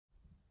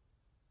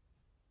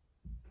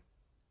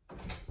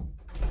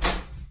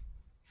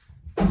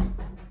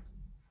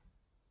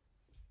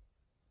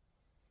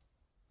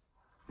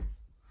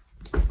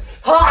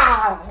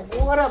Ha!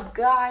 What up,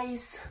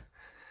 guys?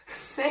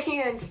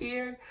 Sand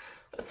here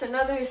with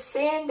another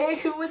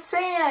Sandday with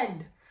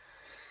Sand.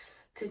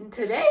 In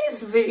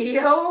today's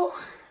video,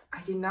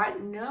 I did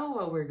not know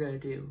what we're gonna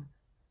do.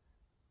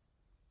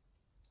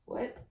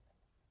 What?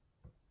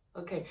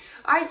 Okay,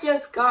 I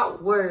just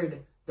got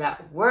word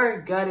that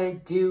we're gonna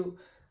do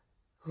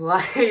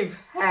life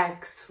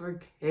hacks for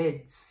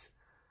kids.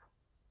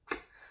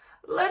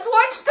 Let's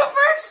watch the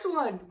first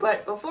one.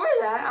 But before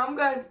that, I'm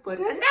gonna put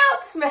an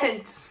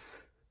announcement.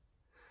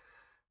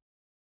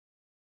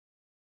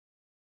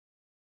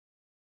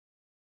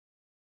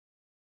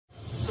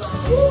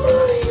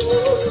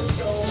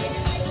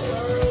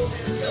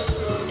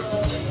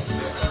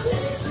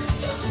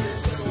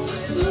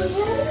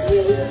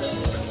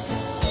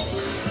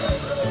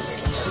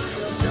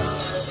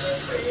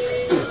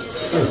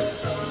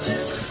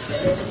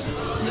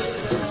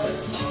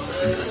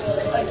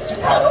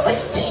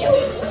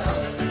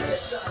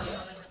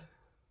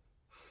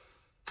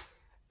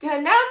 The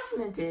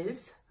announcement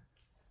is,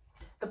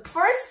 the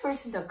first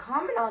person to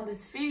comment on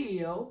this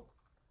video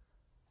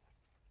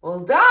will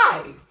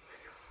die.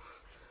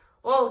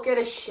 Will get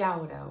a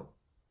shout out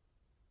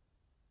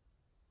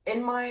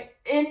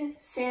in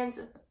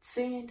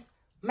Sand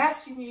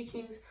Master Music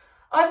King's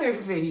other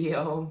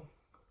video,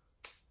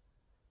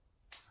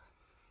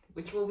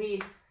 which will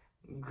be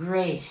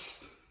great.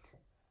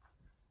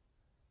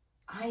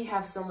 I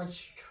have so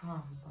much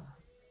trauma.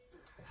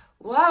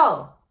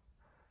 Well,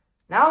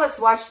 now let's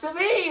watch the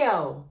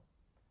video.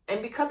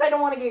 And because I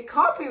don't want to get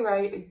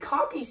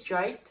copy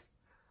striked,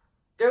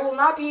 there will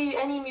not be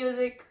any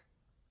music,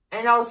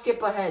 and I'll skip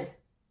ahead.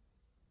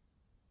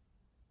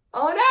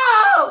 Oh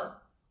no!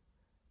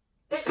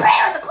 There's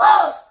paint on the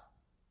clothes!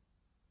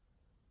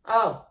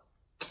 Oh.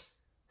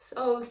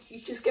 So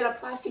you just get a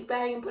plastic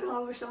bag and put it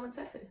over someone's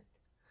head.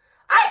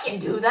 I can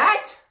do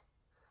that!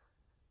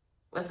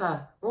 With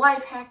a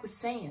life hack with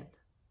Sand.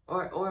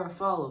 Or a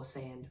follow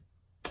Sand.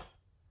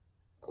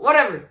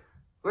 Whatever.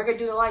 We're gonna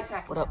do the life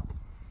hack. What up?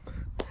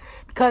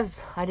 Because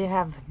I didn't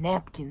have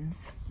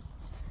napkins,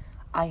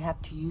 I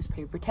have to use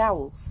paper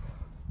towels.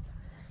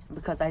 And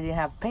because I didn't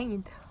have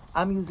paint,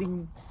 I'm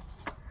using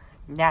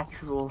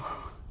natural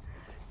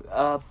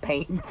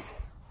paint.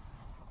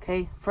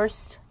 Okay,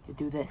 first you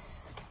do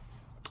this.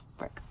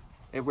 Frick,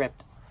 it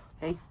ripped.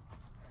 Okay,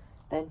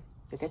 then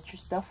you get your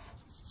stuff.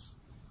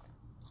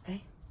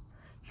 Okay,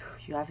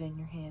 you have it in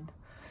your hand.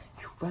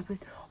 You rub it.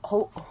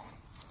 Oh,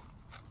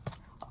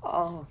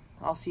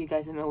 I'll see you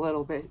guys in a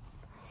little bit.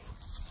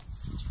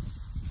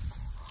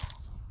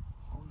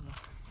 Oh, no.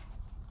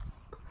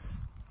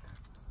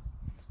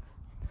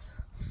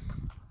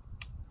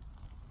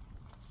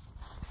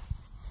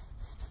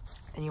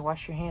 And you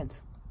wash your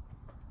hands.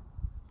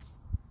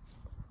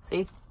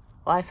 See?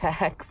 Life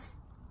hacks.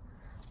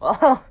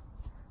 Well,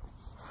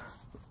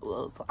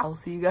 I'll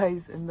see you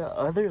guys in the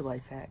other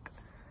life hack.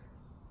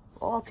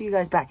 Well, I'll see you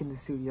guys back in the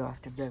studio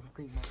after I'm done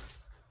cleaning my...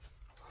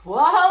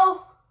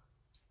 Well,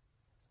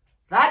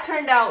 that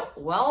turned out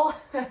well,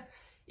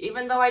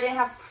 even though I didn't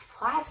have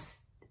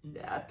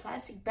a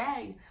plastic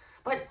bag.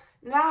 But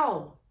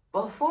now,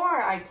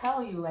 before I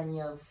tell you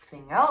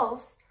anything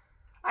else,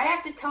 I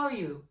have to tell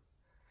you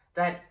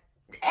that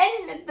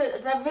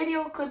the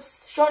video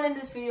clips shown in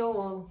this video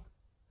will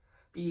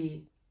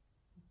be,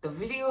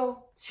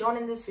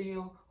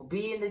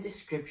 in the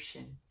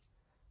description.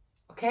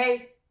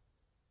 Okay?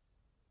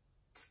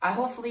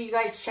 Hopefully you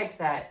guys check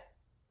that.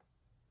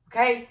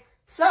 Okay?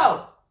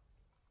 So,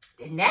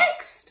 the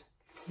next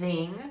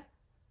thing,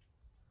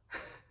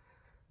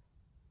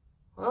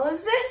 well,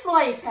 is this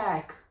life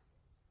hack.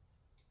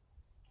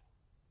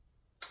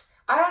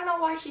 I don't know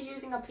why she's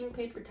using a pink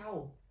paper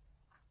towel.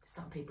 It's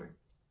not paper.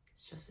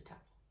 It's just a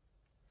towel.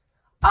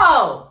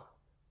 Oh!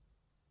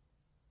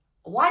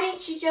 Why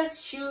didn't she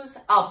just choose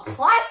a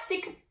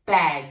plastic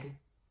bag?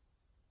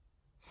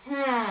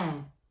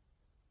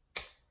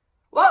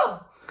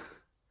 Whoa!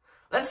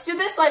 Let's do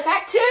this life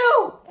hack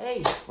too!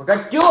 Hey, we're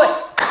gonna do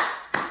it!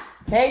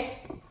 Okay?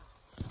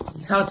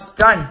 This is how it's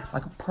done,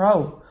 like a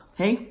pro.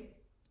 Okay?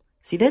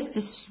 See this?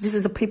 This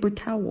is a paper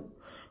towel.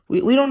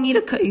 We don't need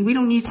we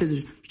don't need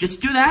scissors.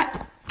 Just do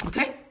that.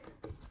 Okay?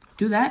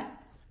 Do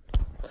that.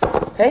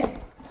 Okay?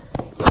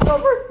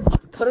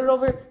 Put it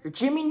over your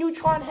Jimmy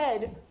Neutron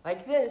head,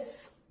 like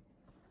this.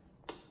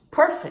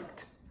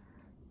 Perfect.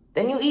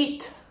 Then you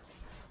eat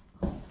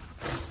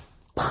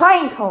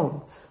pine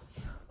cones,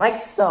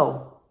 like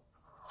so.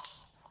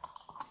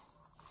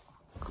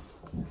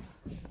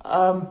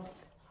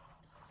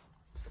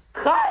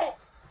 Cut.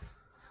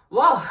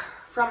 Well,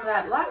 from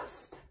that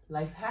last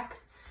life hack,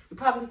 you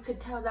probably could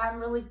tell that I'm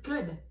really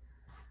good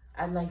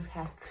at life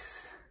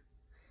hacks.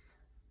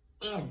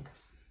 And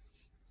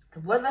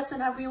what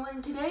lesson have we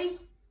learned today?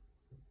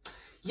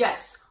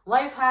 Yes,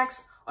 life hacks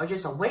are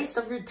just a waste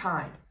of your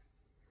time.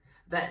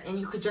 And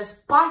you could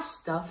just buy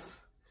stuff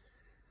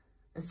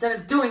instead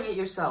of doing it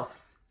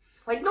yourself.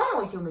 Like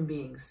normal human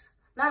beings.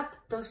 Not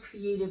those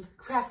creative,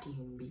 crafty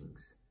human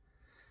beings.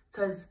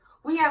 Because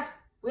we have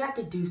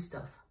to do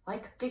stuff.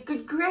 Like get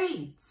good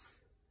grades.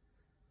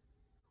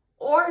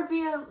 or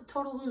be a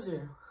total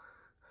loser,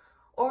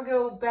 or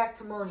go back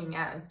to moaning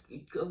at,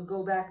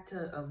 go back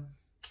to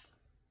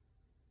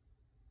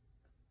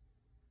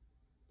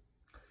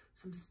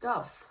some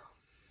stuff.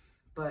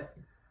 But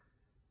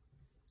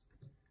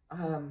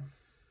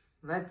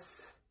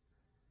let's.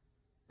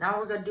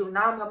 Now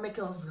I'm gonna make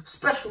a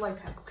special life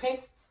hack,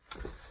 okay?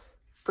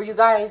 For you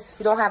guys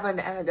who don't have an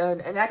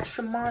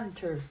extra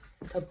monitor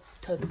to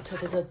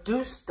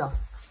do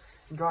stuff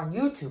and draw on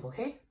YouTube,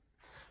 okay?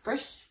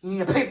 First, you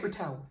need a paper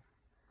towel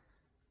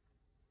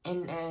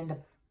and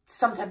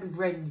some type of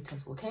writing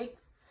utensil, okay?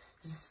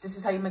 This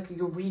is how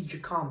you'll read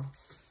your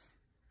comments.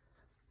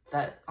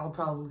 That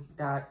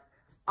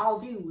I'll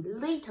do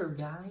later,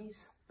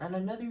 guys, on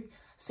another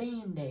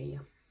Sandday,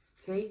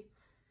 okay?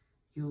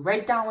 You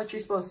write down what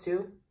you're supposed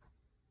to.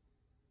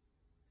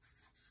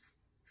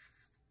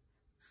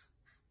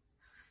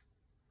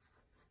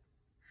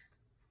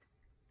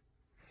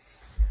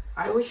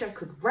 I wish I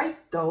could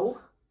write,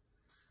 though.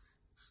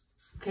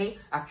 Okay,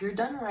 after you're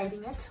done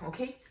writing it,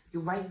 okay, you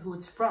write who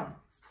it's from.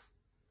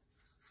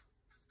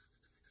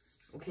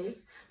 Okay,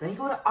 then you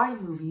go to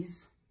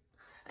iMovies,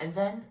 and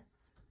then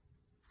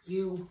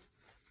you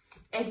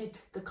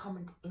edit the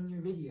comment in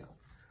your video,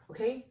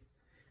 okay?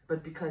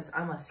 But because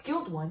I'm a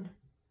skilled one,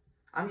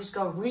 I'm just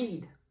gonna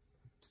read,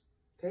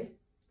 okay?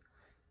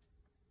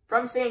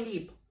 From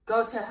Sandday,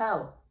 go to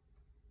hell.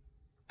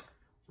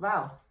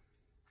 Wow.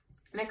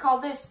 And I call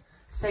this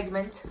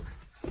segment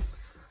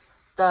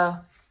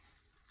the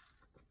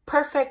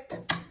perfect,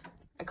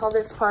 I call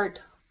this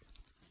part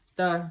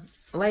the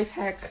life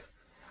hack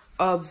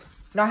of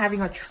not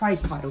having a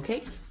tripod,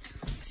 okay?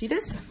 See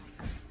this?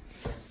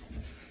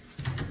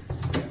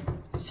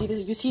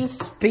 You see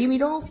this baby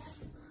doll?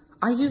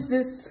 I use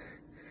this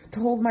to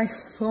hold my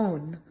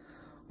phone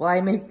while I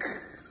make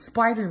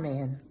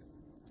Spider-Man.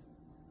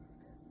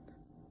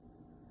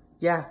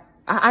 Yeah,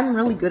 I'm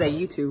really good at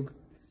YouTube.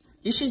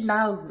 You should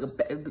now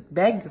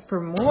beg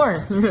for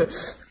more.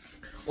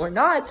 Or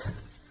not.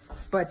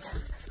 But,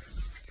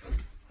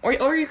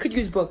 or you could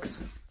use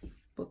books.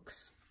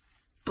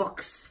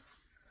 Books.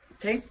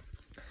 Okay?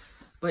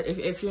 But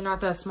if you're not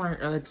that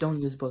smart,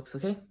 don't use books,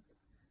 okay?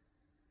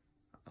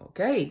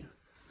 Okay.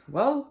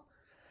 Well,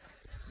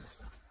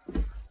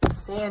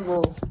 Sand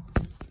will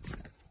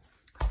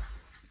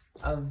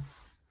go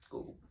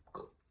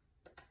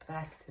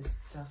back to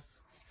stuff.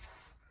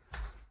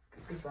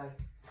 Goodbye.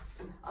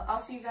 I'll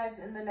see you guys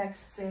in the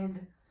next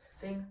Sand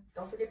thing.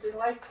 Don't forget to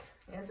like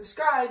and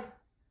subscribe,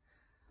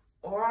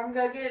 or I'm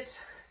gonna get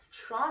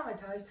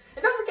traumatized.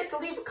 And don't forget to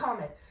leave a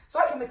comment so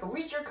I can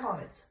read your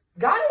comments.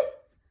 Got it?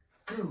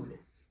 Good.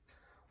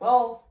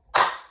 Well,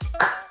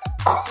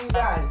 see you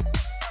guys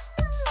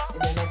in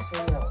the next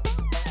video.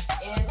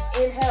 And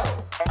in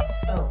hell.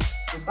 So,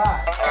 goodbye.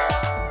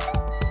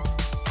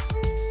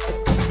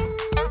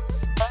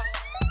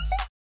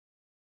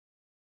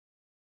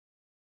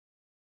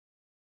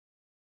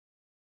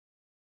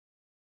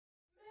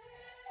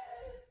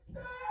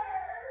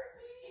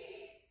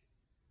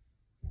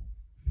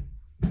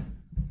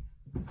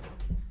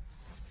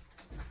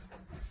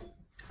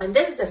 And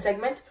this is a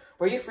segment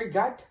where you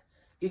forgot,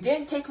 you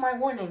didn't take my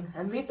warning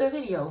and leave the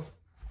video.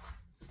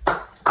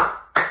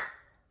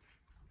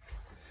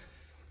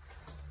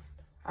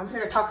 I'm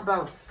here to talk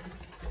about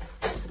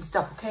some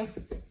stuff, okay?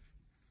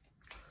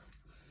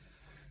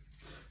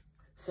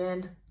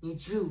 Sand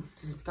needs you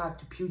to subscribe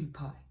to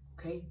PewDiePie,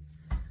 okay?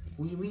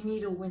 We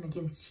need a win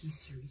against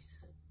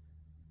T-Series.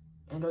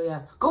 And oh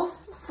yeah, go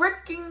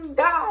freaking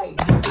die!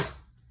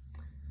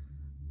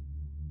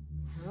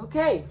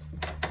 Okay.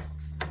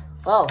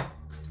 Well,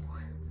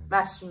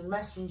 Master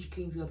Ninja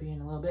King's up here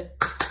in a little bit.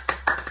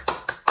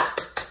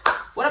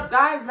 What up,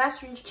 guys?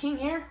 Master Ninja King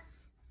here.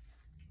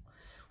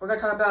 We're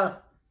gonna talk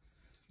about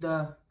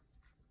the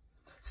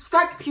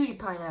subscribe to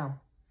PewDiePie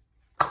now.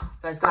 You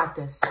guys got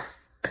this.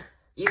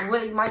 Even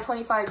with my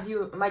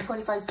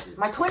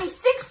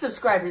 26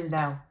 subscribers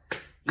now.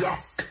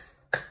 Yes.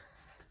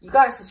 You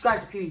gotta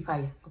subscribe to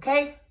PewDiePie,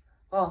 okay?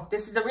 Well,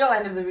 this is the real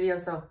end of the video,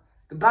 so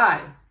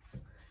goodbye.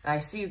 And I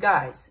see you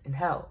guys in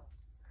hell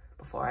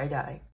before I die.